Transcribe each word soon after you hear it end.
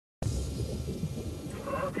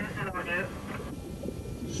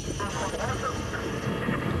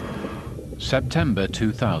September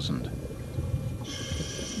 2000.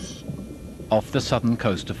 Off the southern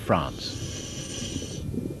coast of France.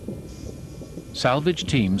 Salvage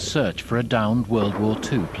teams search for a downed World War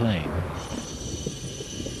II plane.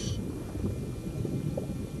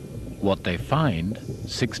 What they find,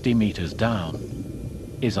 60 meters down,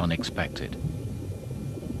 is unexpected.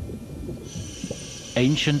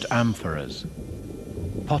 Ancient amphoras,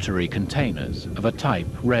 pottery containers of a type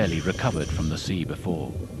rarely recovered from the sea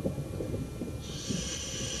before.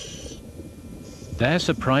 Their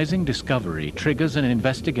surprising discovery triggers an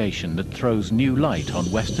investigation that throws new light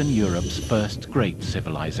on Western Europe's first great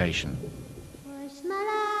civilization.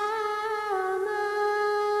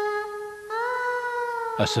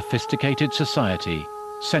 A sophisticated society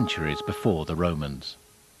centuries before the Romans.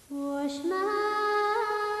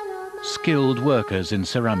 Skilled workers in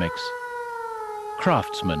ceramics,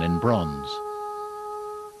 craftsmen in bronze,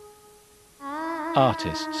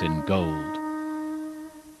 artists in gold,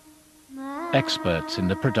 experts in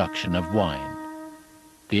the production of wine,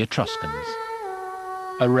 the Etruscans,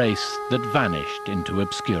 a race that vanished into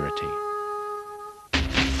obscurity.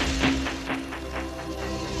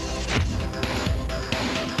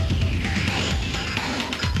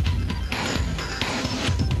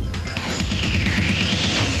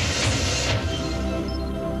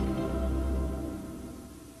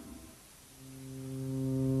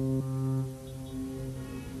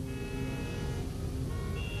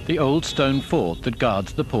 The old stone fort that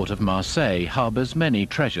guards the port of Marseille harbors many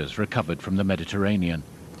treasures recovered from the Mediterranean.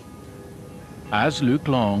 As Luc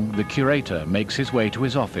Long, the curator, makes his way to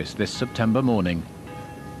his office this September morning,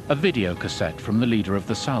 a video cassette from the leader of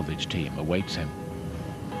the salvage team awaits him.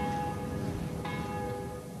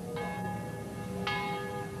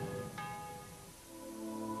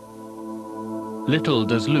 Little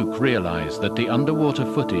does Luc realize that the underwater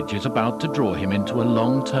footage is about to draw him into a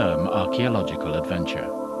long-term archaeological adventure.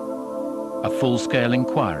 A full-scale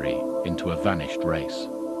inquiry into a vanished race.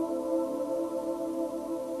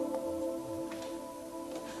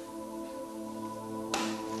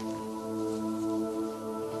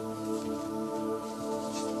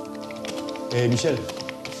 Hey, Michel.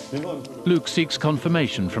 Luc seeks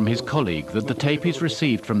confirmation from his colleague that the tape he's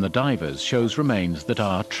received from the divers shows remains that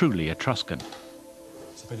are truly Etruscan.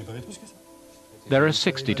 There are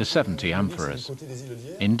 60 to 70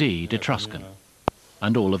 amphoras, indeed Etruscan,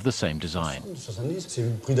 and all of the same design.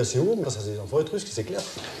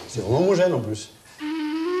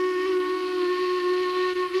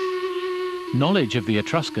 Knowledge of the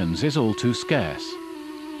Etruscans is all too scarce,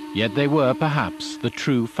 yet they were perhaps the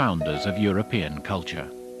true founders of European culture.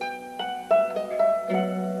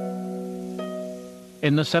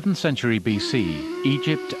 In the 7th century BC,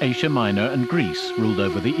 Egypt, Asia Minor and Greece ruled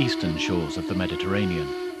over the eastern shores of the Mediterranean.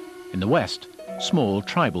 In the west, small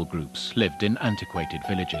tribal groups lived in antiquated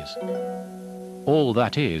villages. All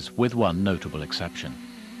that is, with one notable exception.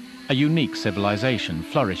 A unique civilization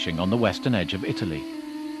flourishing on the western edge of Italy.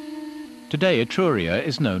 Today, Etruria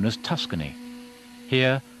is known as Tuscany.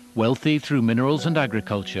 Here, wealthy through minerals and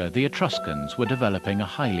agriculture, the Etruscans were developing a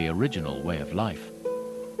highly original way of life.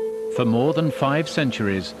 For more than 5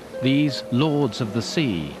 centuries, these lords of the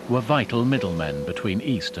sea were vital middlemen between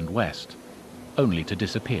East and West, only to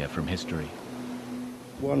disappear from history.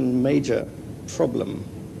 One major problem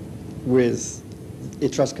with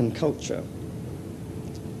Etruscan culture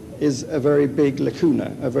is a very big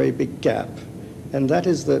lacuna, a very big gap, and that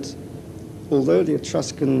is that although the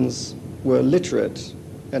Etruscans were literate,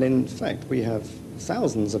 and in fact we have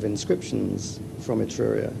thousands of inscriptions from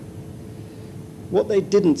Etruria, what they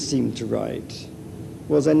didn't seem to write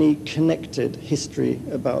was any connected history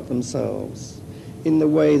about themselves in the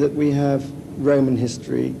way that we have Roman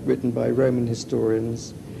history written by Roman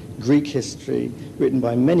historians, Greek history written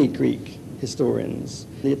by many Greek historians.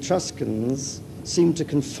 The Etruscans seem to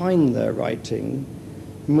confine their writing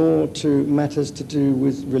more to matters to do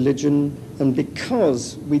with religion, and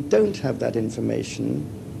because we don't have that information,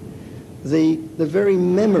 the very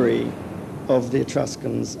memory of the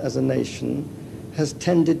Etruscans as a nation has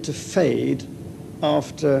tended to fade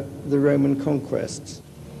after the Roman conquests.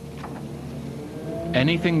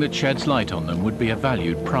 Anything that sheds light on them would be a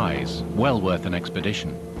valued prize, well worth an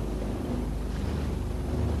expedition.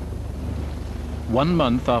 1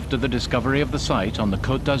 month after the discovery of the site on the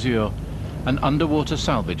Côte d'Azur, an underwater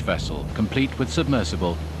salvage vessel, complete with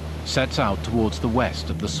submersible, sets out towards the west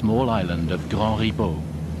of the small island of Grand Ribot.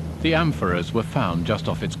 The amphoras were found just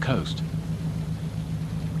off its coast.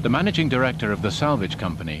 The managing director of the salvage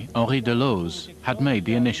company, Henri Deleuze, had made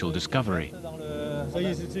the initial discovery.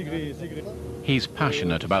 He's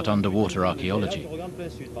passionate about underwater archaeology,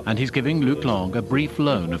 and he's giving Luc Lang a brief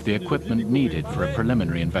loan of the equipment needed for a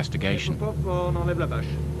preliminary investigation.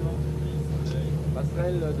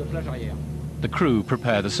 The crew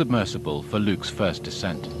prepare the submersible for Luc's first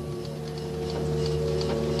descent.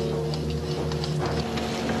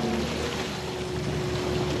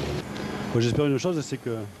 J'espère une chose, c'est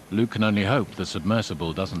que Luc can only hope the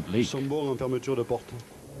submersible doesn't ils leak. sont bons en fermeture de porte.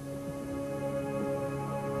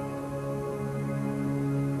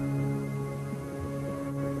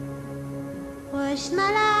 C'est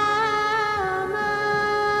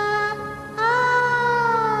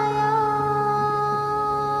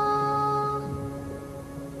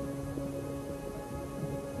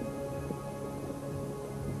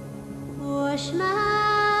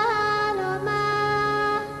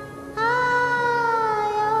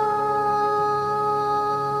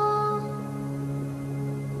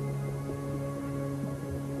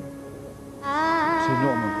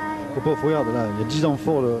énorme. Regarde là, il y a 10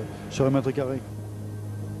 amphores sur 1 mètre carré.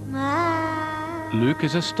 Luc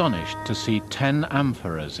is astonished to see 10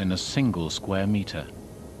 amphoras in a single square meter.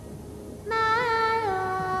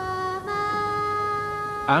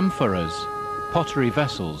 Amphoras, pottery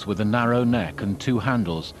vessels with a narrow neck and 2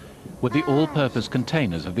 handles, were the all-purpose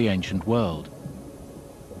containers of the ancient world.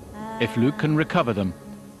 If Luc can recover them,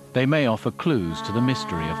 they may offer clues to the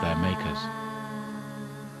mystery of their makers.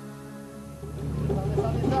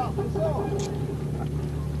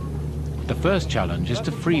 The first challenge is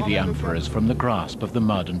to free the amphoras from the grasp of the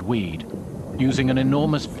mud and weed, using an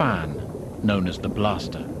enormous fan known as the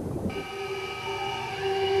blaster.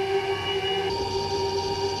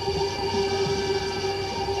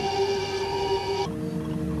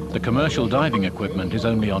 The commercial diving equipment is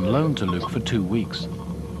only on loan to Luc for 2 weeks.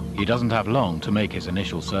 He doesn't have long to make his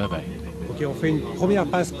initial survey.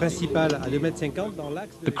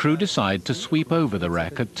 The crew decide to sweep over the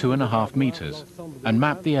wreck at 2.5 meters and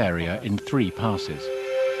map the area in 3 passes.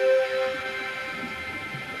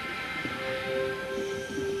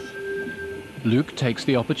 Luc takes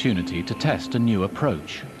the opportunity to test a new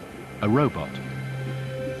approach, a robot.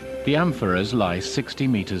 The amphoras lie 60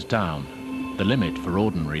 meters down, the limit for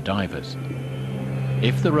ordinary divers.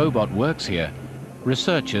 If the robot works here,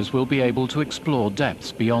 researchers will be able to explore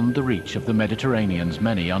depths beyond the reach of the Mediterranean's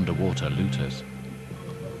many underwater looters.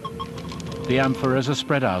 The amphoras are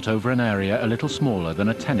spread out over an area a little smaller than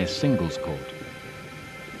a tennis singles court.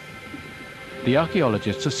 The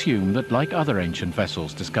archaeologists assume that, like other ancient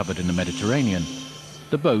vessels discovered in the Mediterranean,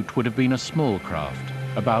 the boat would have been a small craft,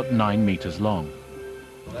 about 9 meters long.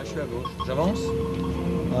 Là, je suis à gauche. J'avance?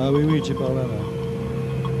 Ah oui, tu es par là, là.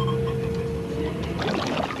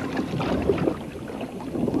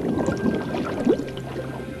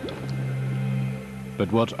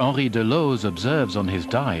 But what Henri Deleuze observes on his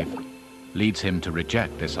dive leads him to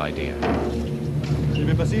reject this idea. J'ai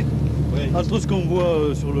bien passé? Oui. Entre ce qu'on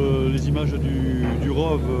voit sur les images du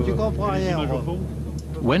ROV, Tu comprends rien, images au fond.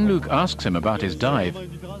 When Luc asks him about his dive,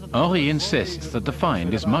 Henri insists that the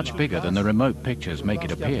find is much bigger than the remote pictures make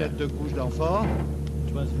it appear. Deux couches d'amphores.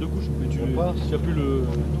 Tu vois, c'est 2 couches, mais tu n'as plus le...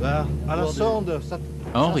 Là, à la sonde, ça...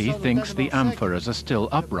 Henri thinks the amphoras are still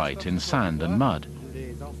upright in sand and mud,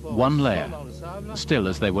 one layer, still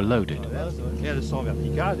as they were loaded. Et elles sont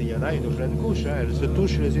verticales, il y en a une pleine couche, hein. Elles se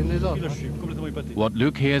touchent les unes les autres. Là, je suis complètement épaté. What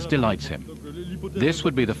Luc hears delights him. This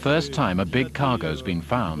would be the first time a big cargo's been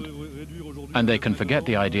found, and they can forget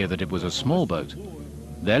the idea that it was a small boat.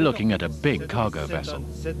 They're looking at a big cargo vessel.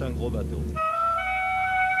 C'est un gros bateau.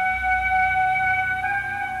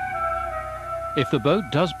 If the boat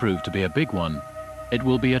does prove to be a big one, it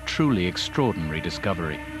will be a truly extraordinary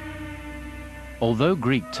discovery. Although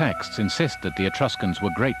Greek texts insist that the Etruscans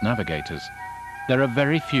were great navigators, there are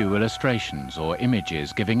very few illustrations or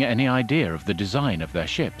images giving any idea of the design of their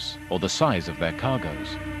ships or the size of their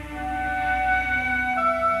cargoes.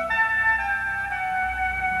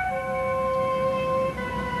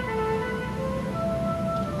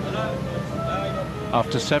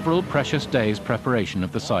 After several precious days' preparation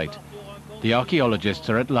of the site, the archaeologists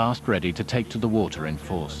are at last ready to take to the water in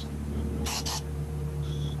force.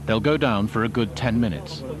 They'll go down for a good 10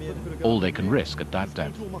 minutes, all they can risk at that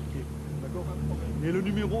depth.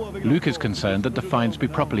 Luc is concerned that the finds be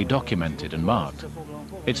properly documented and marked.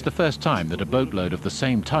 It's the first time that a boatload of the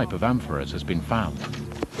same type of amphoras has been found.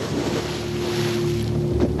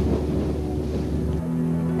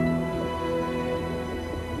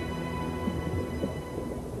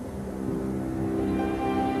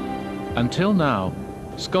 Until now,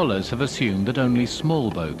 scholars have assumed that only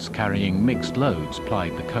small boats carrying mixed loads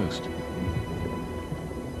plied the coast.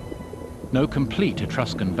 No complete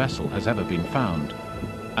Etruscan vessel has ever been found,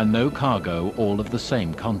 and no cargo all of the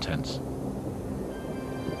same contents.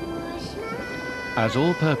 As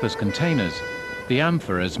all-purpose containers, the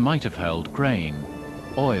amphoras might have held grain,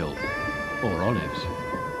 oil, or olives.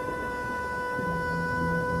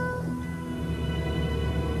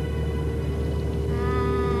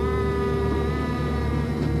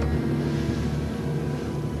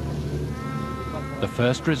 The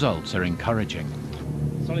first results are encouraging.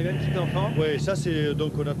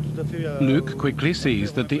 Luke quickly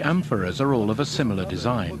sees that the amphoras are all of a similar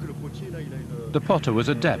design. The potter was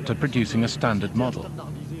adept at producing a standard model.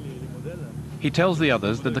 He tells the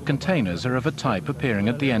others that the containers are of a type appearing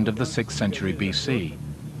at the end of the 6th century BC.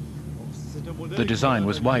 The design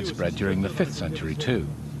was widespread during the 5th century too.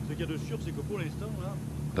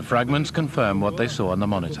 The fragments confirm what they saw on the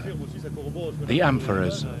monitor. The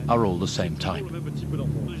amphoras are all the same type.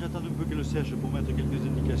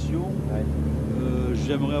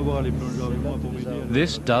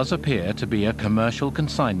 This does appear to be a commercial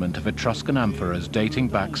consignment of Etruscan amphoras dating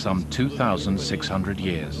back some 2,600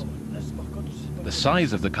 years. The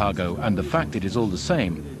size of the cargo and the fact it is all the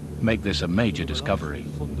same make this a major discovery.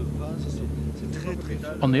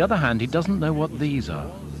 On the other hand, he doesn't know what these are.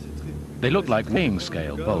 They look like weighing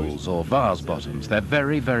scale bowls or vase bottoms. They're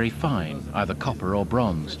very, very fine, either copper or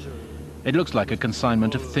bronze. It looks like a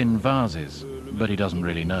consignment of thin vases, but he doesn't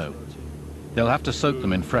really know. They'll have to soak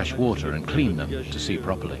them in fresh water and clean them to see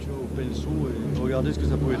properly.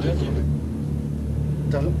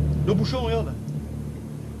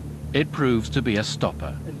 It proves to be a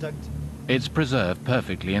stopper. It's preserved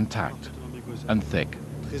perfectly intact and thick.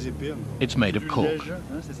 It's made of cork.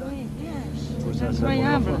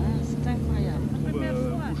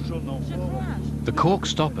 The cork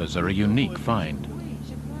stoppers are a unique find.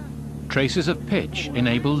 Traces of pitch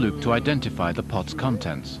enable Luke to identify the pot's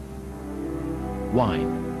contents.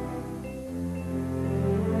 Wine.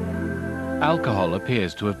 Alcohol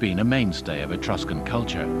appears to have been a mainstay of Etruscan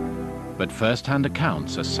culture, but first-hand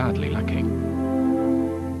accounts are sadly lacking.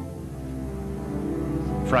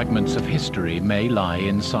 Fragments of history may lie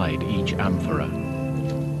inside each amphora.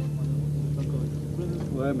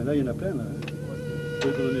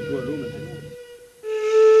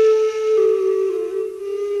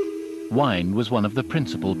 Wine was one of the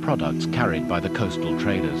principal products carried by the coastal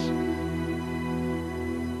traders.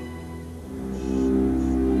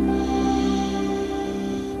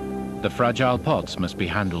 The fragile pots must be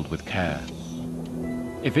handled with care.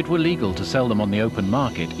 If it were legal to sell them on the open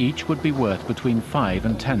market, each would be worth between £5,000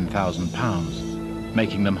 and £10,000,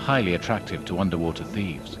 making them highly attractive to underwater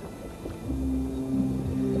thieves.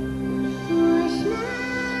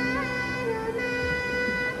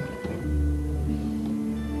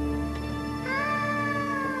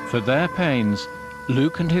 For their pains,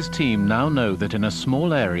 Luke and his team now know that in a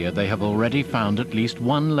small area they have already found at least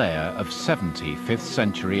one layer of 70 5th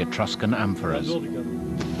century Etruscan amphoras.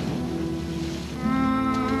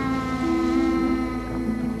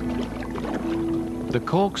 The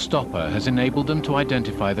cork stopper has enabled them to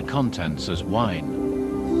identify the contents as wine.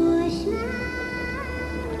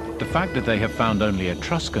 The fact that they have found only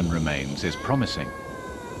Etruscan remains is promising,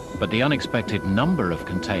 but the unexpected number of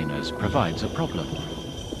containers provides a problem.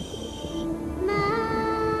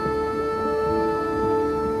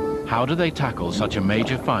 How do they tackle such a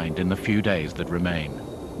major find in the few days that remain?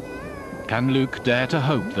 Can Luke dare to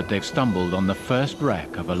hope that they've stumbled on the first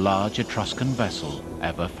wreck of a large Etruscan vessel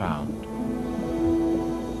ever found?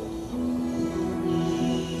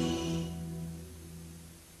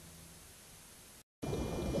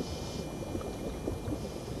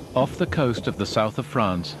 Off the coast of the south of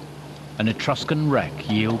France, an Etruscan wreck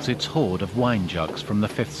yields its hoard of wine jugs from the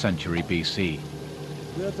 5th century BC.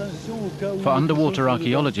 For underwater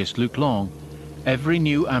archaeologist Luc Long, every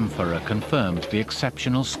new amphora confirms the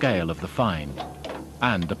exceptional scale of the find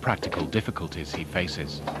and the practical difficulties he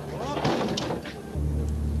faces.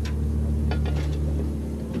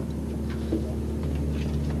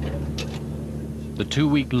 The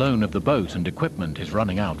 2-week loan of the boat and equipment is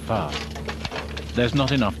running out fast. There's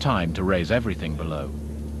not enough time to raise everything below.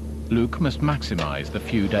 Luke must maximize the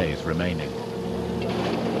few days remaining.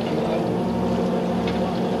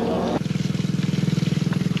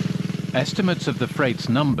 Estimates of the freight's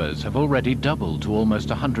numbers have already doubled to almost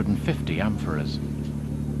 150 amphoras.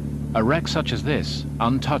 A wreck such as this,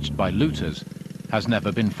 untouched by looters, has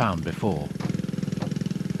never been found before.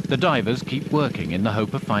 The divers keep working in the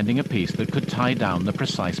hope of finding a piece that could tie down the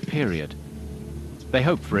precise period. They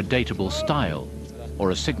hope for a datable style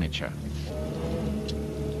or a signature.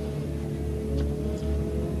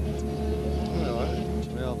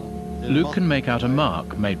 Luke can make out a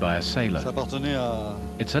mark made by a sailor. Ça appartenait à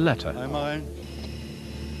It's a letter. un marin.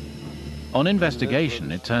 On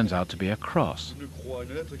investigation, it turns out to be a cross,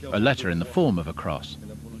 a letter in the form of a cross,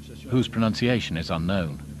 whose pronunciation is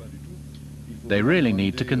unknown. They really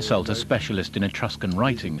need to consult a specialist in Etruscan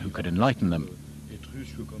writing who could enlighten them.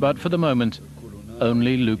 But for the moment,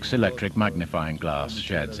 only Luke's electric magnifying glass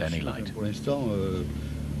sheds any light. Pour l'instant,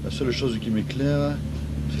 la seule chose qui m'éclaire,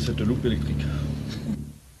 c'est cette loupe électrique.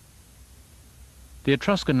 The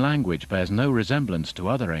Etruscan language bears no resemblance to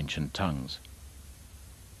other ancient tongues.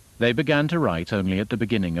 They began to write only at the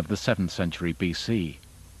beginning of the 7th century BC.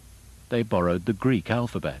 They borrowed the Greek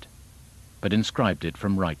alphabet, but inscribed it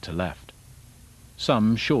from right to left.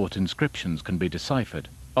 Some short inscriptions can be deciphered,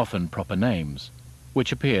 often proper names,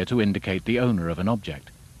 which appear to indicate the owner of an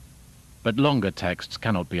object. But longer texts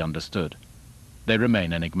cannot be understood. They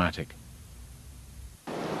remain enigmatic.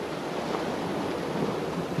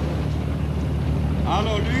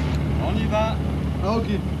 Allô, Luc, on y va. Ah,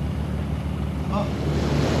 ok. Ah.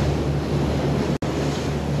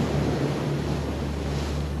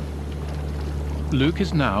 Luke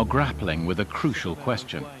is now grappling with a crucial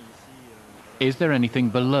question. Is there anything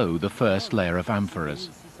below the first layer of amphoras?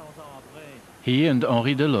 He and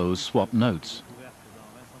Henri Deleuze swap notes.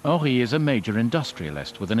 Henri is a major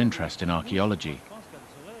industrialist with an interest in archaeology.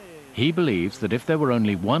 He believes that if there were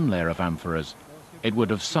only one layer of amphoras, it would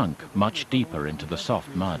have sunk much deeper into the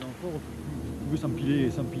soft mud.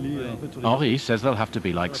 Henri says they'll have to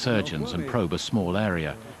be like surgeons and probe a small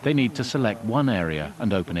area. They need to select one area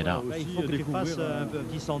and open it up.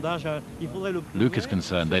 Luke is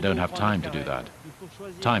concerned they don't have time to do that.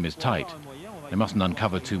 Time is tight. They mustn't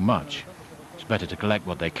uncover too much. It's better to collect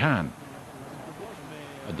what they can.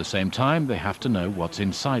 At the same time, they have to know what's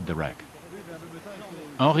inside the wreck.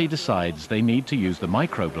 Henri decides they need to use the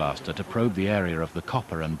microblaster to probe the area of the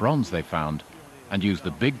copper and bronze they found, and use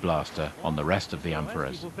the big blaster on the rest of the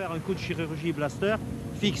amphoras.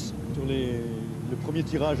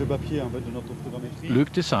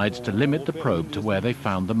 Luke decides to limit the probe to where they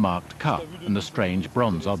found the marked cup and the strange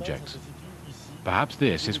bronze objects. Perhaps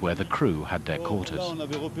this is where the crew had their quarters.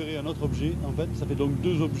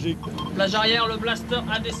 Plage arrière, le blaster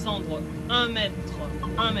à descendre. 1 mètre.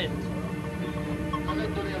 1 mètre. 1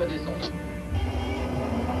 mètre donné à la descente.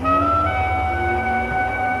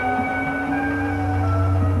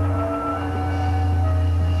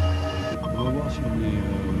 On va voir si on est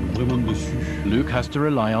vraiment dessus. Luke has to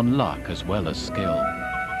rely on luck as well as skill.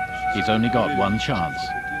 He's only got one chance.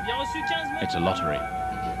 Bien reçu 15 mètres. It's a lottery.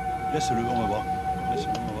 Laisse-le, on va voir.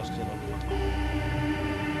 Laisse-le, on va voir ce que ça donne.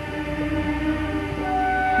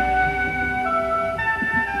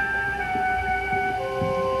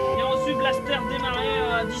 Bien reçu, blaster démarré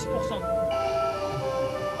à 10%.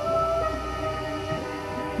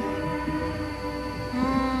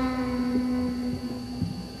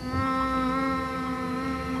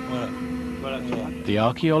 The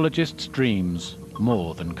archaeologist's dreams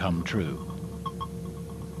more than come true.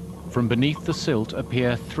 From beneath the silt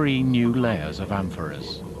appear 3 new layers of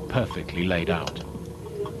amphoras, perfectly laid out.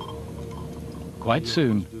 Quite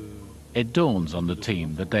soon, it dawns on the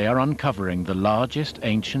team that they are uncovering the largest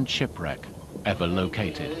ancient shipwreck ever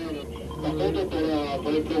located.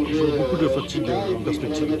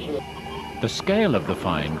 The scale of the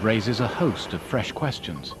find raises a host of fresh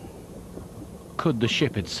questions. Could the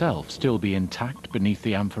ship itself still be intact beneath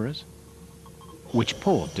the amphoras? Which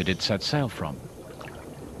port did it set sail from?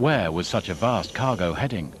 Where was such a vast cargo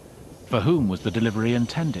heading? For whom was the delivery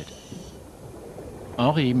intended?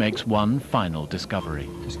 Henri makes one final discovery.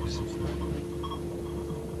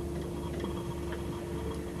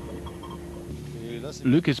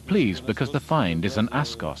 Luke is pleased because the find is an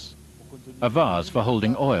ascos, a vase for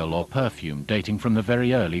holding oil or perfume dating from the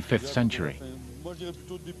very early 5th century.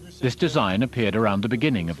 This design appeared around the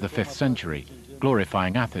beginning of the 5th century,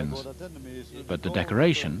 glorifying Athens. But the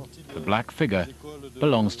decoration, the black figure,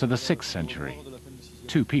 belongs to the 6th century.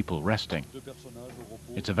 2 people resting.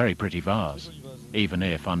 It's a very pretty vase, even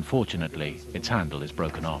if, unfortunately, its handle is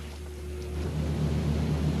broken off.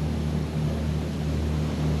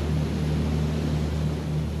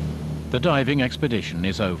 The diving expedition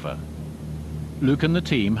is over. Luke and the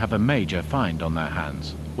team have a major find on their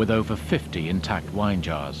hands, with over 50 intact wine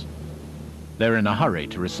jars. They're in a hurry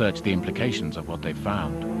to research the implications of what they've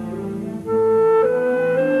found.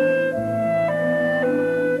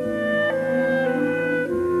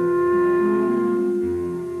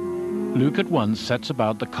 Luke at once sets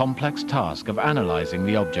about the complex task of analyzing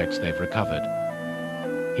the objects they've recovered.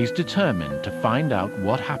 He's determined to find out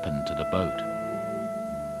what happened to the boat.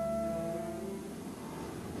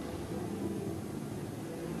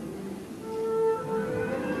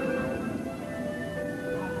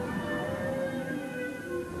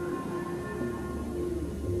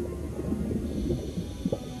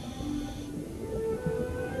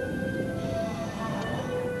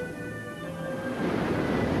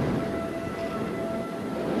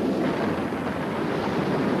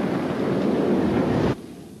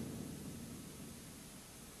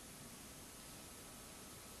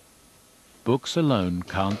 books alone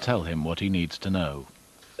can't tell him what he needs to know.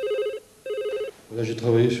 Là, j'ai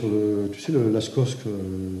travaillé sur le, tu sais, la Lascaux que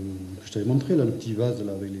je t'avais montré, là, le petit vase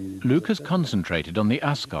là, avec les... Luke has concentrated on the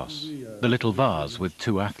ascos, the little vase with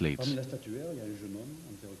two athletes. Parmi la statuaire, il y a un jeune homme.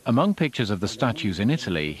 Among pictures of the statues in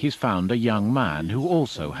Italy, he's found a young man who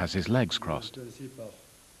also has his legs crossed.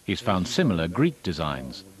 He's found similar Greek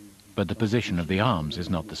designs, but the position of the arms is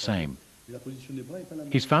not the same.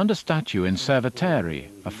 He's found a statue in Cerveteri,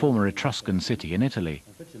 a former Etruscan city in Italy,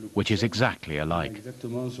 which is exactly alike.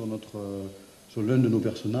 The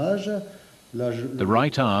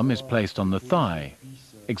right arm is placed on the thigh,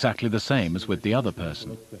 exactly the same as with the other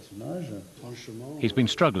person. He's been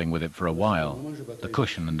struggling with it for a while, the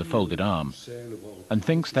cushion and the folded arm, and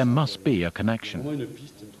thinks there must be a connection,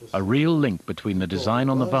 a real link between the design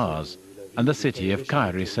on the vase and the city of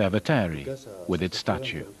Cairi Cerveteri with its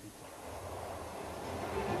statue.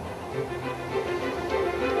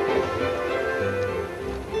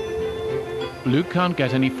 Luke can't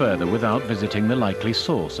get any further without visiting the likely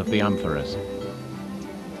source of the amphoras.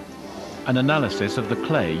 An analysis of the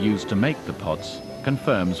clay used to make the pots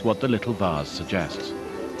confirms what the little vase suggests.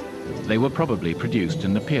 They were probably produced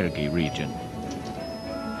in the Pyrgi region.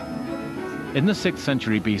 In the 6th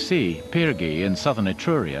century BC, Pyrgi in southern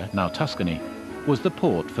Etruria, now Tuscany, was the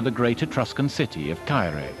port for the great Etruscan city of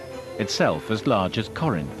Caere, itself as large as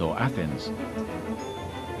Corinth or Athens.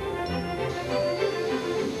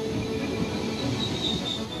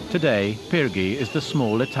 Today, Pyrgi is the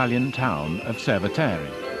small Italian town of Cerveteri.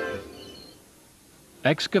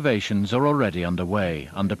 Excavations are already underway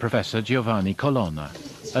under Professor Giovanni Colonna,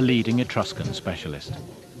 a leading Etruscan specialist.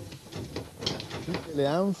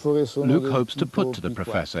 Luke hopes to put to the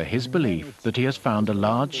professor his belief that he has found a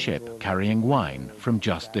large ship carrying wine from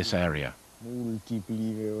just this area.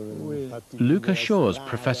 Luke assures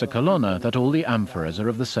Professor Colonna that all the amphoras are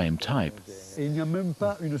of the same type.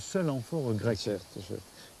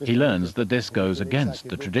 He learns that this goes against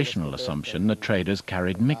the traditional assumption that traders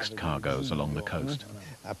carried mixed cargoes along the coast.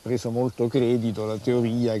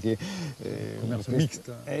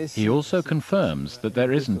 He also confirms that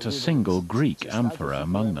there isn't a single Greek amphora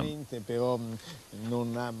among them.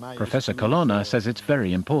 Professor Colonna says it's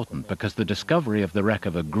very important because the discovery of the wreck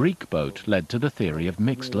of a Greek boat led to the theory of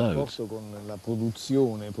mixed loads.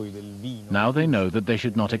 Now they know that they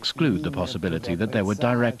should not exclude the possibility that there were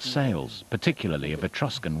direct sales, particularly of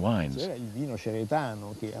Etruscan wines.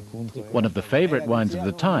 One of the favorite wines of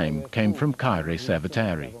the time came from Cairi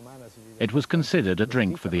Cerveteri. It was considered a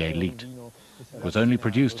drink for the elite. It was only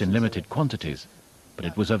produced in limited quantities, but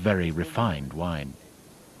it was a very refined wine.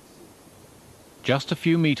 Just a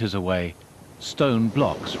few meters away, stone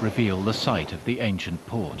blocks reveal the site of the ancient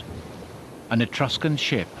port. An Etruscan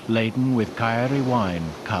ship laden with Cairi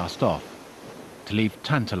wine cast off to leave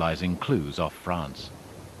tantalizing clues off France.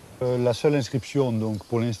 La seule inscription, donc,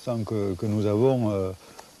 pour l'instant que nous avons,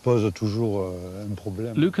 pose toujours un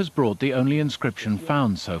problème. Luke has brought the only inscription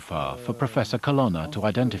found so far for Professor Colonna to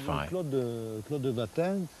identify.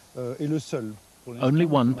 Only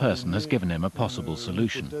one person has given him a possible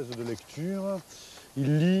solution.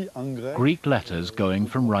 Greek letters going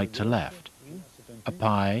from right to left. A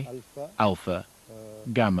pi, alpha,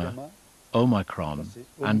 gamma, omicron,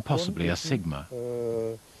 and possibly a sigma.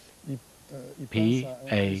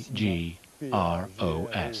 P-A-G-R-O-S.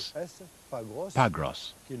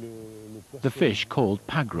 Pagros. The fish called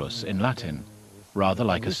pagrus in Latin, rather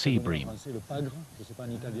like a sea bream.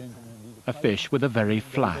 A fish with a very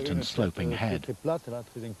flat and sloping head.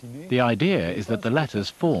 The idea is that the letter's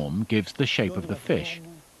form gives the shape of the fish,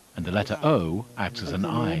 and the letter O acts as an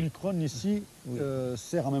eye.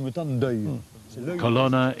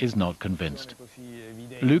 Colonna is not convinced.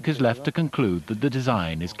 Luke is left to conclude that the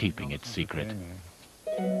design is keeping its secret.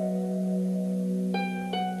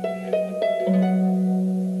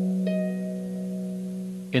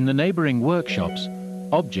 In the neighboring workshops,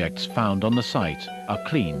 objects found on the site are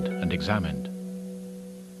cleaned and examined.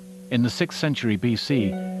 In the 6th century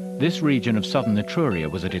BC, this region of southern Etruria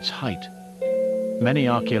was at its height. Many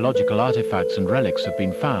archaeological artifacts and relics have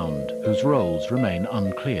been found, whose roles remain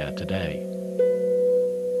unclear today.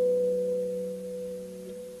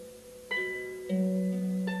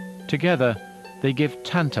 Together, they give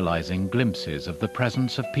tantalizing glimpses of the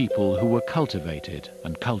presence of people who were cultivated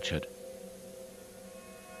and cultured.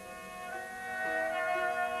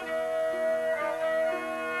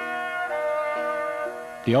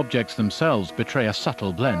 The objects themselves betray a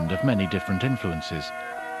subtle blend of many different influences.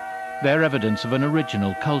 They're evidence of an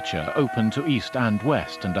original culture open to East and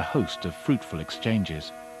West and a host of fruitful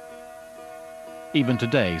exchanges. Even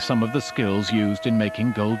today, some of the skills used in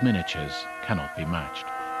making gold miniatures cannot be matched.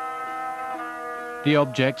 The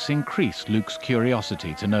objects increase Luke's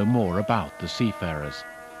curiosity to know more about the seafarers.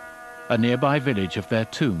 A nearby village of their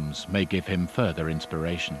tombs may give him further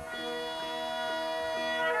inspiration.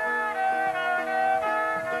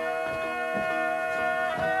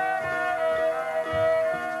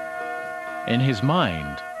 In his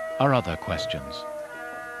mind are other questions.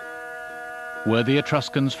 Were the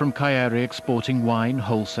Etruscans from Caere exporting wine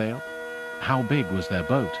wholesale? How big was their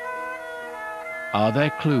boat? Are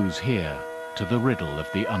there clues here to the riddle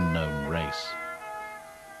of the unknown race?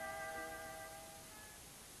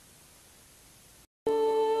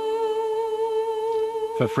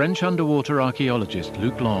 For French underwater archaeologist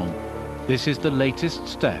Luc Long, this is the latest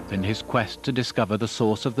step in his quest to discover the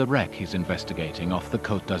source of the wreck he's investigating off the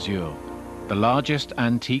Côte d'Azur, the largest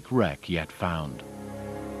antique wreck yet found.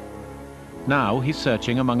 Now he's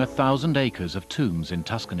searching among 1,000 acres of tombs in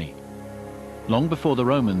Tuscany. Long before the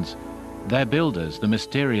Romans, their builders, the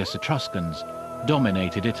mysterious Etruscans,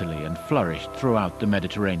 dominated Italy and flourished throughout the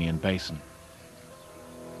Mediterranean basin.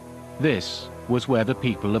 This was where the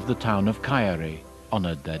people of the town of Caere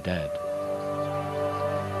honored their dead.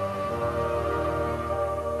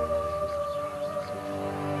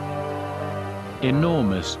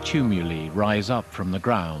 Enormous tumuli rise up from the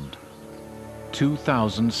ground,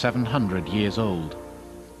 2,700 years old,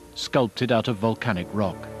 sculpted out of volcanic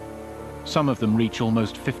rock. Some of them reach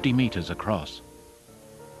almost 50 meters across.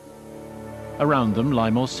 Around them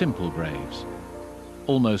lie more simple graves.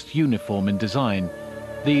 Almost uniform in design,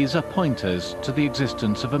 these are pointers to the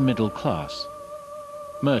existence of a middle class,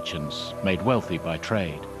 merchants made wealthy by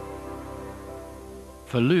trade.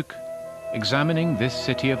 For Luc, examining this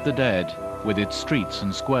city of the dead, with its streets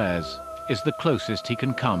and squares, is the closest he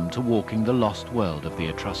can come to walking the lost world of the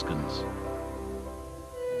Etruscans.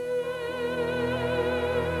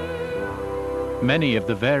 Many of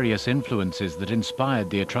the various influences that inspired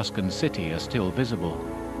the Etruscan city are still visible.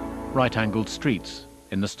 Right-angled streets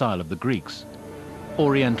in the style of the Greeks,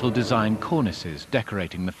 oriental design cornices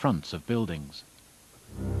decorating the fronts of buildings.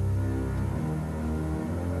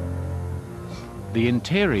 The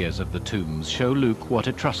interiors of the tombs show Luc what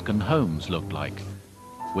Etruscan homes looked like,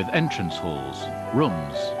 with entrance halls,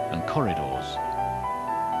 rooms, and corridors.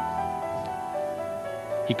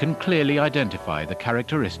 He can clearly identify the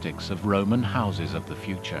characteristics of Roman houses of the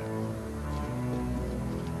future.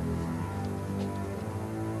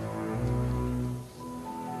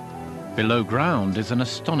 Below ground is an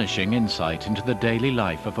astonishing insight into the daily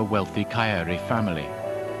life of a wealthy Caere family.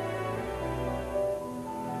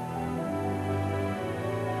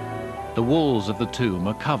 The walls of the tomb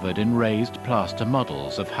are covered in raised plaster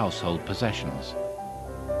models of household possessions,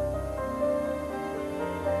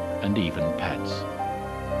 and even pets.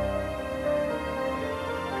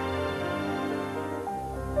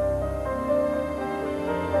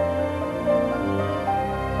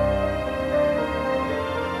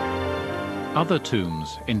 Other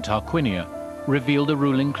tombs in Tarquinia reveal the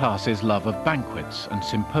ruling class's love of banquets and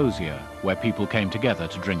symposia where people came together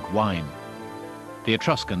to drink wine. The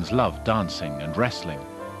Etruscans loved dancing and wrestling,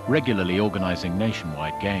 regularly organizing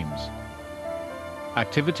nationwide games.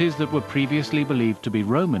 Activities that were previously believed to be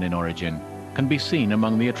Roman in origin can be seen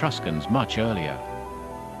among the Etruscans much earlier.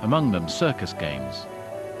 Among them circus games,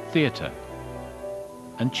 theater,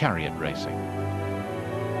 and chariot racing.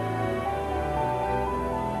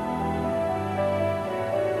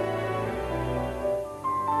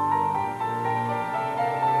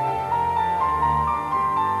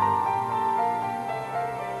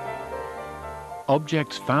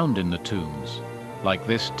 Objects found in the tombs, like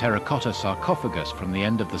this terracotta sarcophagus from the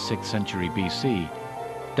end of the 6th century BC,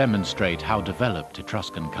 demonstrate how developed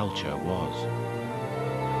Etruscan culture was.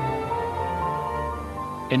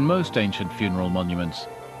 In most ancient funeral monuments,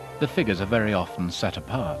 the figures are very often set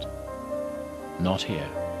apart. Not here.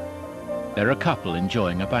 They're a couple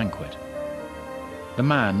enjoying a banquet. The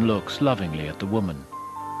man looks lovingly at the woman,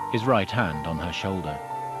 his right hand on her shoulder.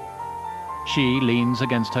 She leans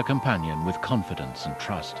against her companion with confidence and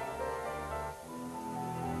trust.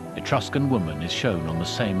 Etruscan woman is shown on the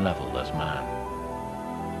same level as man.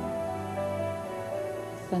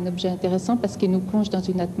 C'est un objet intéressant parce qu'il nous plonge dans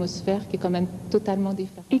une atmosphère qui est quand même totalement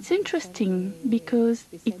différente. It's interesting because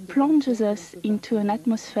it plunges us into an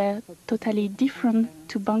atmosphere totally different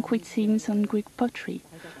to banquet scenes on Greek pottery.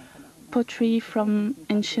 Pottery from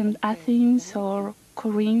ancient Athens or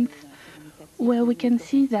Corinth, where we can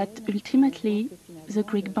see that ultimately the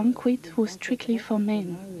Greek banquet was strictly for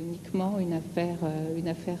men.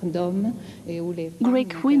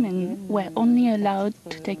 Greek women were only allowed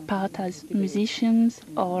to take part as musicians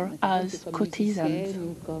or as courtesans.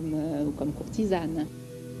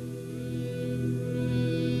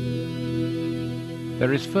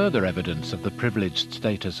 There is further evidence of the privileged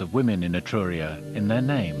status of women in Etruria in their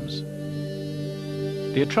names.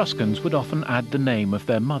 The Etruscans would often add the name of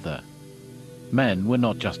their mother. Men were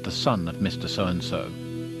not just the son of Mr. So-and-so,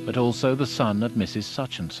 but also the son of Mrs.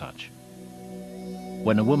 Such-and-such.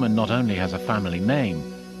 When a woman not only has a family name,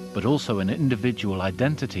 but also an individual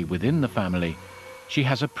identity within the family, she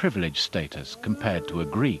has a privileged status compared to a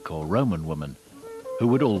Greek or Roman woman, who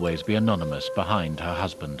would always be anonymous behind her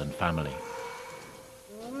husband and family.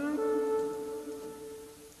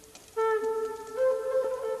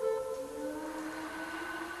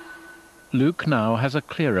 Luke now has a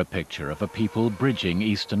clearer picture of a people bridging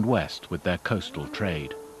east and west with their coastal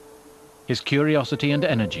trade. His curiosity and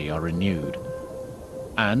energy are renewed.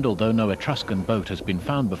 And although no Etruscan boat has been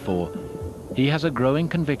found before, he has a growing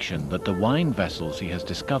conviction that the wine vessels he has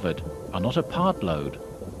discovered are not a part load,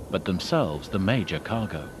 but themselves the major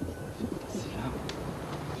cargo.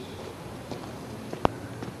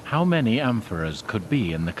 How many amphoras could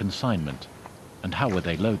be in the consignment, and how were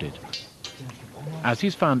they loaded? As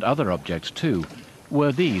he's found other objects too,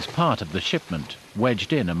 were these part of the shipment,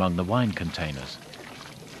 wedged in among the wine containers?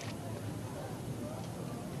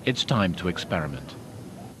 It's time to experiment.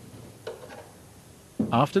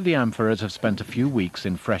 After the amphoras have spent a few weeks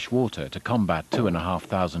in fresh water to combat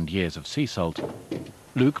 2,500 years of sea salt,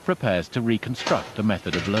 Luke prepares to reconstruct the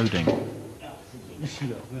method of loading.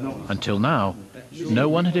 Until now, no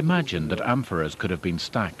one had imagined that amphoras could have been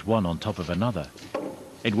stacked one on top of another.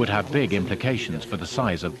 It would have big implications for the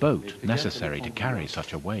size of boat necessary to carry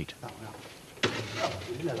such a weight.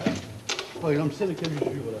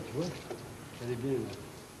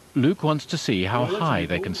 Luke wants to see how high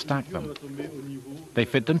they can stack them. They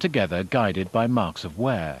fit them together guided by marks of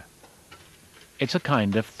wear. It's a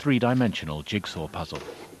kind of three-dimensional jigsaw puzzle.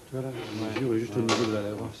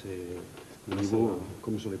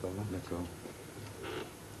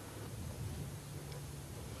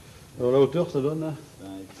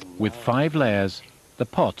 With 5 layers, the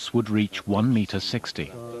pots would reach 1.60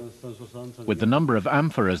 meters. With the number of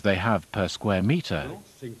amphoras they have per square meter,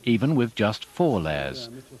 even with just 4 layers,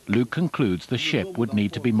 Luke concludes the ship would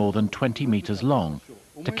need to be more than 20 meters long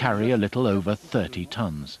to carry a little over 30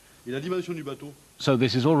 tons. So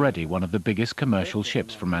this is already one of the biggest commercial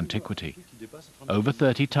ships from antiquity, over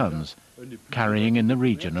 30 tons, carrying in the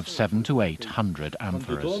region of 700 to 800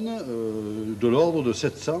 amphoras.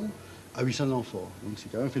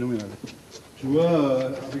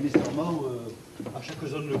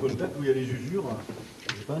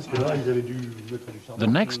 The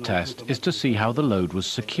next test is to see how the load was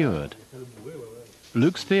secured.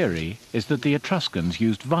 Luke's theory is that the Etruscans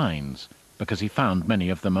used vines, because he found many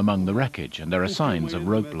of them among the wreckage, and there are signs of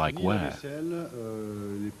rope-like wear.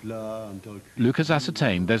 Luke has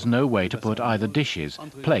ascertained there's no way to put either dishes,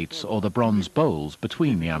 plates, or the bronze bowls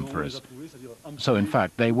between the amphoras. So in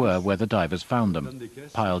fact they were where the divers found them,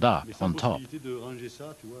 piled up on top.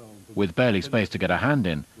 With barely space to get a hand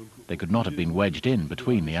in, they could not have been wedged in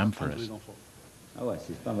between the amphoras.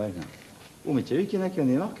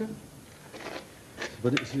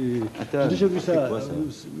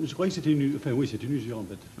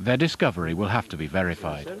 Their discovery will have to be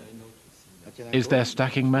verified. Is their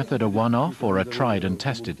stacking method a one-off or a tried and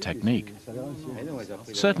tested technique?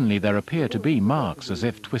 Certainly there appear to be marks as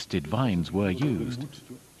if twisted vines were used.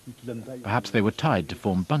 Perhaps they were tied to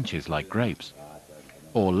form bunches like grapes,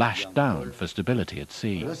 or lashed down for stability at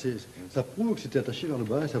sea.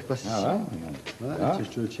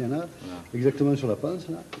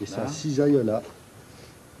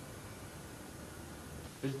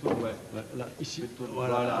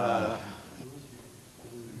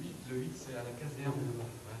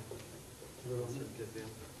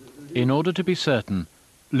 In order to be certain,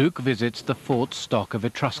 Luke visits the fort's stock of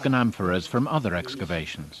Etruscan amphoras from other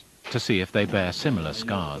excavations to see if they bear similar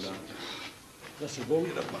scars.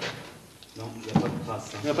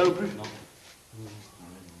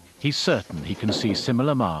 He's certain he can see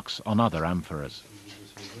similar marks on other amphoras.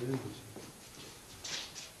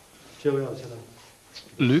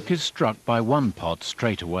 Luke is struck by one pot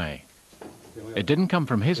straight away. It didn't come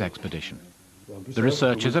from his expedition. The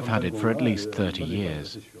researchers have had it for at least 30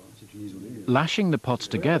 years. Lashing the pots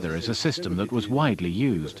together is a system that was widely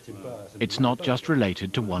used. It's not just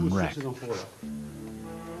related to one wreck.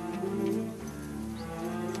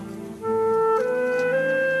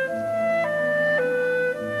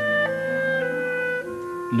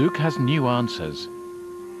 Luke has new answers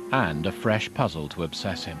and a fresh puzzle to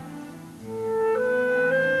obsess him.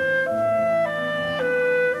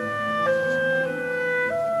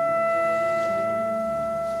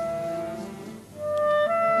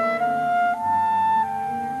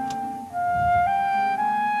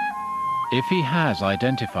 If he has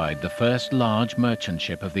identified the first large merchant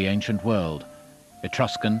ship of the ancient world,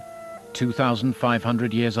 Etruscan,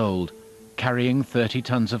 2,500 years old, carrying 30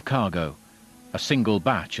 tons of cargo, a single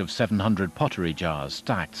batch of 700 pottery jars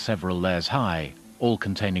stacked several layers high, all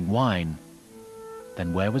containing wine,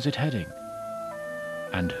 then where was it heading?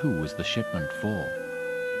 And who was the shipment for?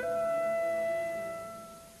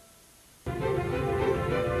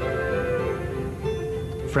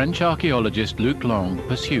 French archaeologist Luc Long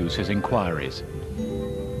pursues his inquiries.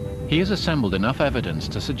 He has assembled enough evidence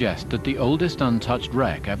to suggest that the oldest untouched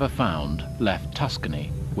wreck ever found left Tuscany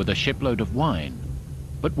with a shipload of wine,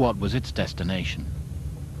 but what was its destination?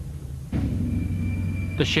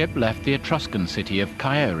 The ship left the Etruscan city of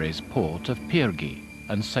Caere's port of Pyrgi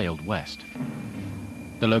and sailed west.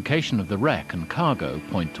 The location of the wreck and cargo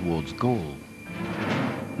point towards Gaul.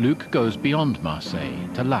 Luc goes beyond Marseille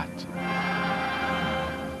to Latte.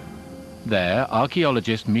 There,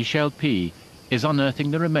 archaeologist Michel P. is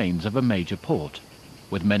unearthing the remains of a major port,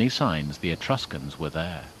 with many signs the Etruscans were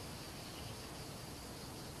there.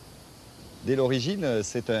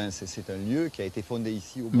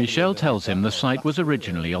 Michel tells him the site was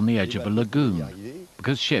originally on the edge of a lagoon,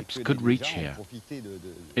 because ships could reach here.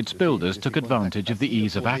 Its builders took advantage of the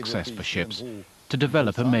ease of access for ships to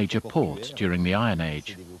develop a major port during the Iron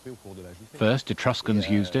Age. First, Etruscans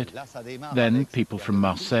used it, then people from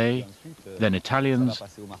Marseille, then Italians,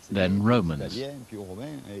 then Romans.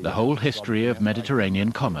 The whole history of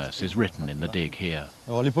Mediterranean commerce is written in the dig here.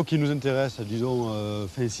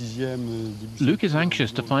 Luc is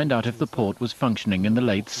anxious to find out if the port was functioning in the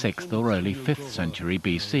late 6th or early 5th century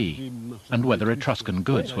BC, and whether Etruscan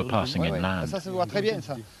goods were passing inland.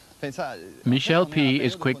 Michel P.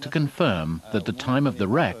 is quick to confirm that the time of the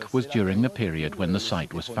wreck was during the period when the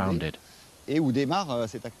site was founded.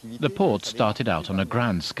 The port started out on a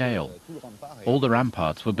grand scale. All the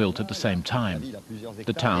ramparts were built at the same time.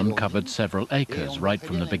 The town covered several acres right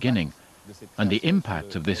from the beginning, and the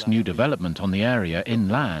impact of this new development on the area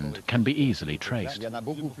inland can be easily traced.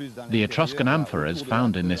 The Etruscan amphoras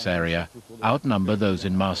found in this area outnumber those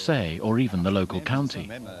in Marseille or even the local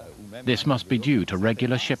county. This must be due to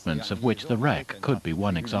regular shipments, of which the wreck could be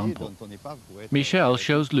one example. Michel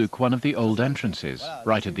shows Luc one of the old entrances,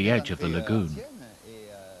 right at the edge of the lagoon.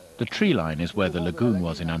 The tree line is where the lagoon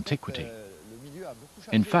was in antiquity.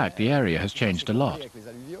 In fact, the area has changed a lot.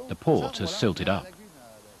 The port has silted up.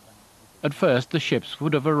 At first, the ships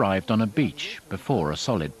would have arrived on a beach before a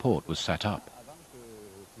solid port was set up.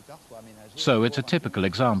 So it's a typical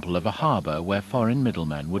example of a harbour where foreign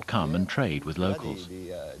middlemen would come and trade with locals.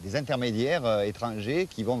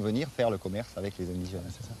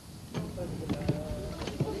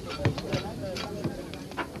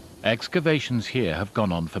 Excavations here have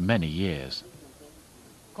gone on for many years.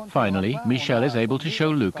 Finally, Michel is able to show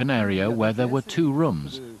Luc an area where there were 2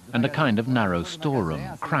 rooms and a kind of narrow storeroom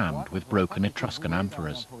crammed with broken Etruscan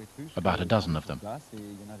amphoras, about a dozen of them.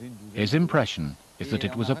 His impression is that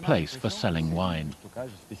it was a place for selling wine.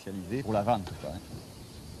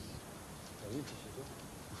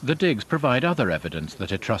 The digs provide other evidence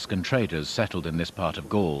that Etruscan traders settled in this part of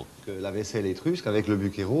Gaul. In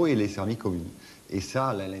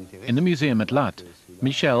the museum at Latte,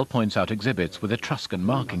 Michel points out exhibits with Etruscan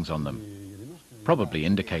markings on them, probably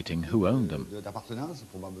indicating who owned them.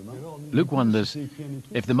 Luc wonders,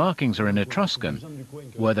 if the markings are in Etruscan,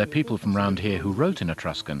 were there people from round here who wrote in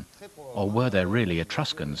Etruscan, or were there really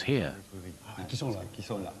Etruscans here?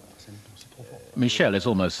 Michel is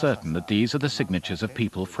almost certain that these are the signatures of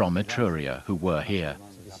people from Etruria who were here.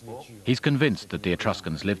 He's convinced that the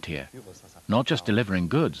Etruscans lived here, not just delivering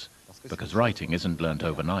goods, because writing isn't learnt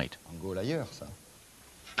overnight.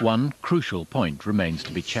 One crucial point remains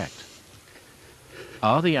to be checked.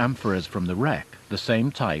 Are the amphoras from the wreck the same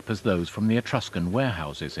type as those from the Etruscan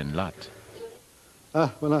warehouses in Latte?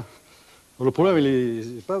 Ah, voilà. Le problème avec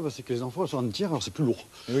les épaves, c'est que les amphores sont entières, alors c'est plus lourd.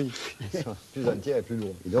 Oui, plus entières et plus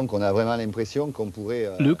lourd. Et donc on a vraiment l'impression qu'on pourrait...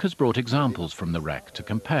 Luc has brought examples from the wreck to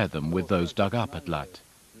compare them with those dug up at Latte.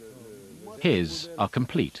 His are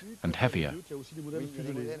complete and heavier.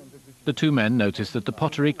 The 2 men notice that the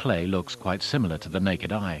pottery clay looks quite similar to the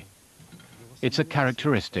naked eye. It's a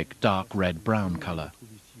characteristic dark red-brown color.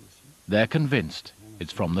 They're convinced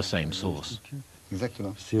it's from the same source.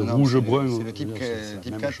 Exactement. C'est rouge-brun. C'est le type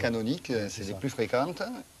 4 canonique, c'est les plus fréquentes.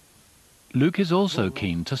 Luc is also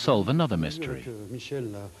keen to solve another mystery. Michel,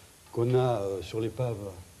 qu'on a sur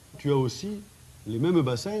l'épave, tu as aussi les mêmes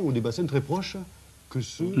bassins ou des bassins très proches que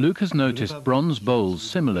ceux. Luc has noticed bronze bowls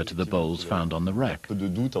similar to the bowls found on the wreck. Peu de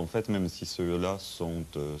doute en fait, même si ceux-là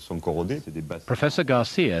sont corrodés. Professor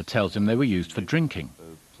Garcia tells him they were used for drinking.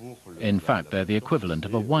 In fact, they're the equivalent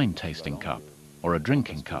of a wine-tasting cup or a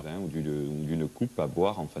drinking cup.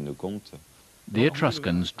 The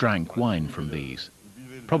Etruscans drank wine from these,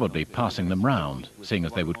 probably passing them round, seeing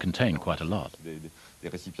as they would contain quite a lot.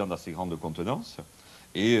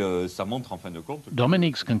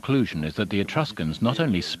 Dominique's conclusion is that the Etruscans not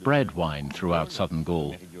only spread wine throughout southern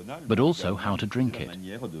Gaul, but also how to drink it.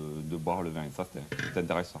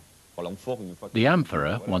 The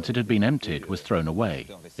amphora, once it had been emptied, was thrown away.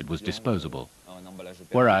 It was disposable.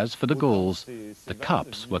 Whereas for the Gauls, the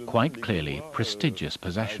cups were quite clearly prestigious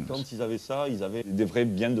possessions.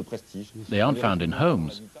 They aren't found in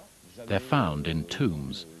homes, they're found in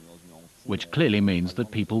tombs, which clearly means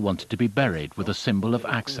that people wanted to be buried with a symbol of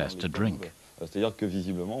access to drink.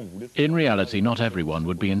 In reality, not everyone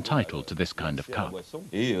would be entitled to this kind of cup.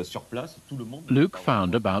 Luke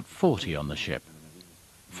found about 40 on the ship.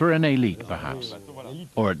 For an elite, perhaps,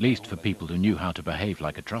 or at least for people who knew how to behave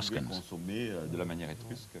like Etruscans.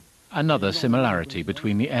 Another similarity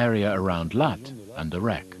between the area around Latte and the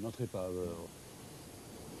wreck.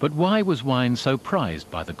 But why was wine so prized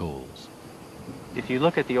by the Gauls? If you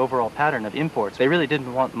look at the overall pattern of imports, they really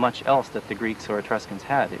didn't want much else that the Greeks or Etruscans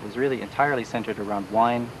had. It was really entirely centered around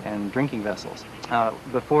wine and drinking vessels.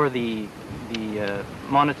 Before the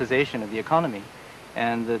monetization of the economy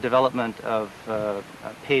and the development of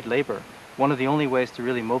paid labor, one of the only ways to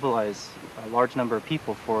really mobilize a large number of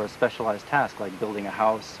people for a specialized task, like building a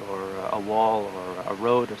house or a wall or a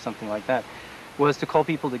road or something like that, was to call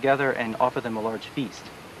people together and offer them a large feast.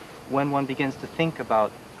 When one begins to think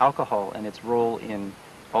about alcohol and its role in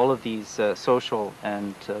all of these social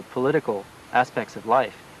and political aspects of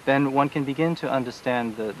life, then one can begin to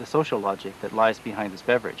understand the social logic that lies behind this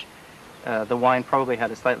beverage. The wine probably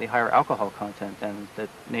had a slightly higher alcohol content than the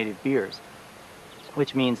native beers,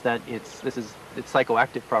 which means that its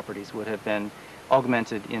psychoactive properties would have been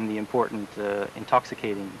augmented in the important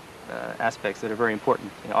intoxicating aspects that are very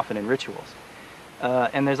important, often in rituals.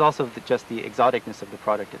 And there's also just the exoticness of the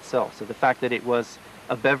product itself. So the fact that it was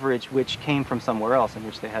a beverage which came from somewhere else and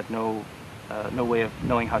which they had no way of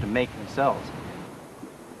knowing how to make themselves.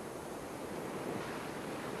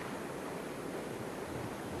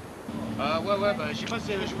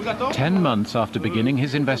 10 months after beginning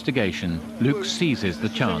his investigation, Luke seizes the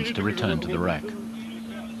chance to return to the wreck.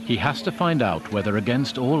 He has to find out whether,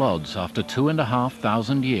 against all odds, after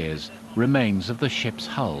 2,500 years, remains of the ship's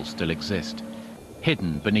hull still exist,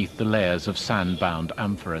 hidden beneath the layers of sand-bound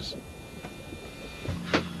amphoras.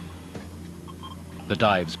 The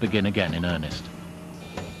dives begin again in earnest.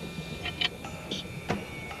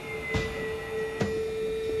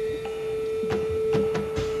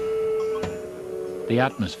 The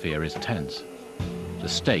atmosphere is tense. The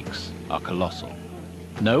stakes are colossal.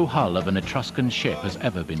 No hull of an Etruscan ship has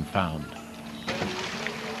ever been found.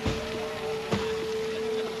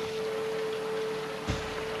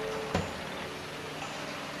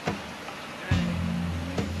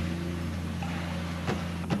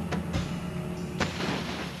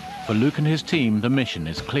 For Luke and his team, the mission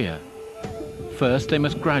is clear. First, they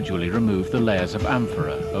must gradually remove the layers of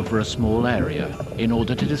amphora over a small area in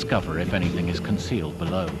order to discover if anything is concealed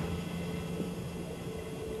below.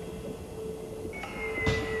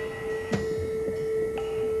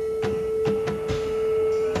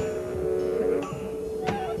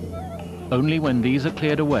 Only when these are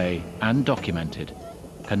cleared away and documented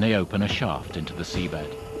can they open a shaft into the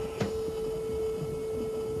seabed.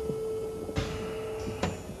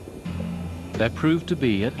 There proved to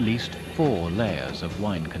be at least 4 layers of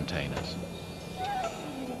wine containers.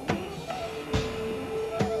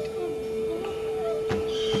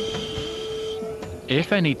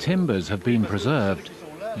 If any timbers have been preserved,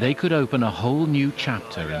 they could open a whole new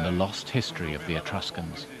chapter in the lost history of the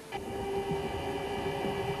Etruscans.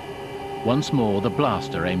 Once more, the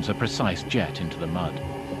blaster aims a precise jet into the mud.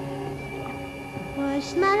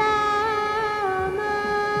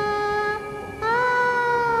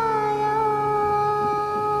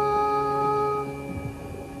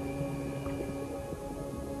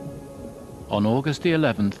 On August the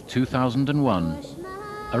 11th, 2001,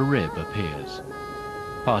 a rib appears,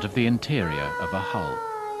 part of the interior of a hull.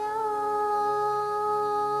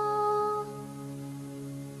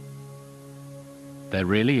 There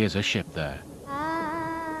really is a ship there,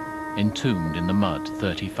 entombed in the mud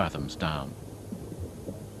 30 fathoms down.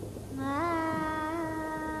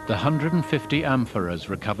 The 150 amphoras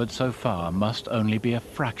recovered so far must only be a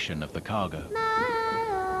fraction of the cargo.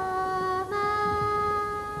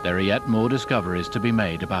 There are yet more discoveries to be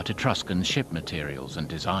made about Etruscan ship materials and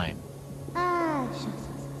design.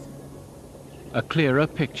 A clearer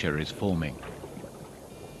picture is forming.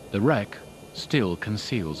 The wreck, still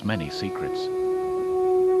conceals many secrets.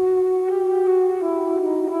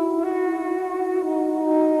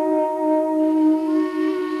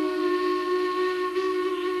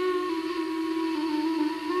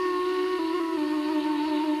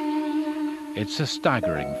 It's a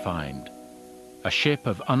staggering find. A ship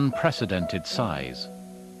of unprecedented size,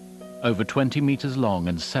 over 20 meters long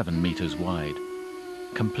and 7 meters wide,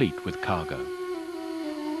 complete with cargo.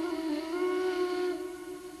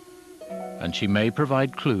 And she may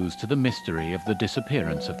provide clues to the mystery of the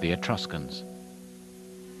disappearance of the Etruscans.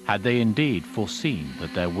 Had they indeed foreseen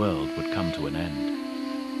that their world would come to an end?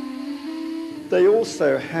 They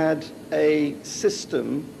also had a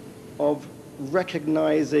system of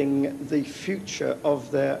recognizing the future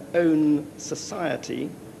of their own society,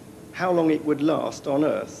 how long it would last on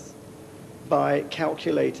Earth, by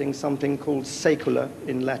calculating something called saecula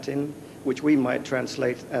in Latin, which we might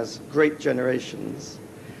translate as great generations.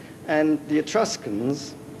 And the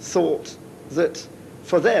Etruscans thought that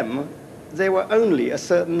for them, there were only a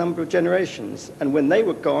certain number of generations, and when they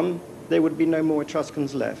were gone, there would be no more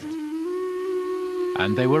Etruscans left.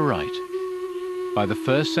 And they were right. By the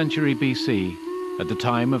 1st century BC, at the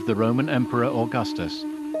time of the Roman Emperor Augustus,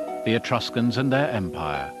 the Etruscans and their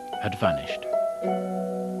empire had vanished.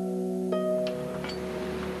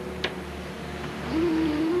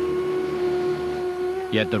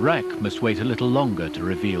 Yet the wreck must wait a little longer to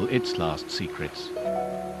reveal its last secrets.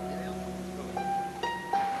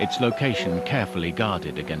 Its location carefully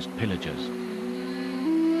guarded against pillagers.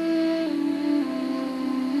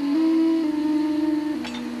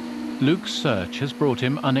 Luke's search has brought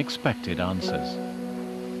him unexpected answers.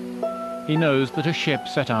 He knows that a ship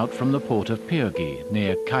set out from the port of Pyrgi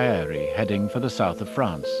near Caeri, heading for the south of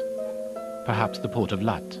France, perhaps the port of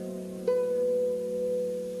Latte.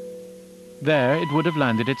 There it would have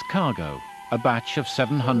landed its cargo, a batch of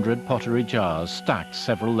 700 pottery jars stacked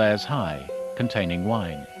several layers high, containing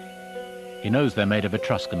wine. He knows they're made of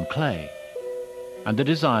Etruscan clay, and the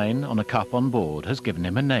design on a cup on board has given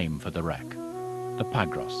him a name for the wreck, the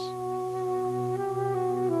Pagros.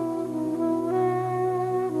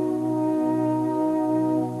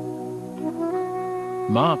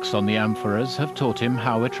 Marks on the amphoras have taught him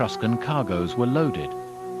how Etruscan cargoes were loaded,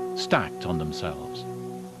 stacked on themselves.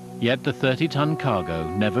 Yet the 30-ton cargo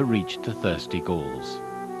never reached the thirsty Gauls.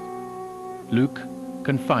 Luke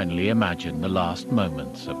can finally imagine the last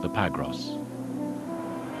moments of the Pagros.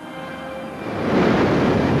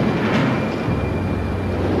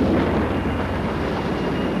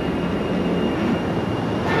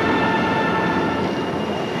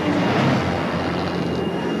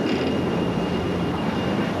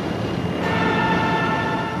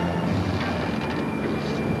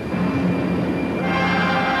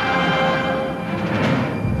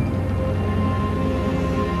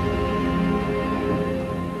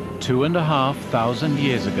 Two 2,500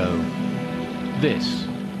 years ago, this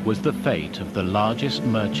was the fate of the largest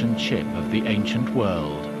merchant ship of the ancient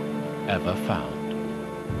world ever found.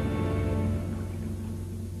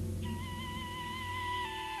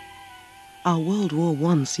 Our World War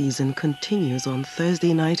I season continues on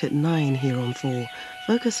Thursday night at 9 here on 4,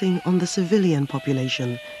 focusing on the civilian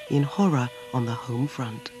population in horror on the home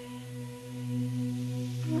front.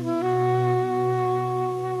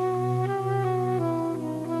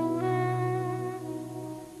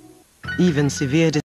 Even severe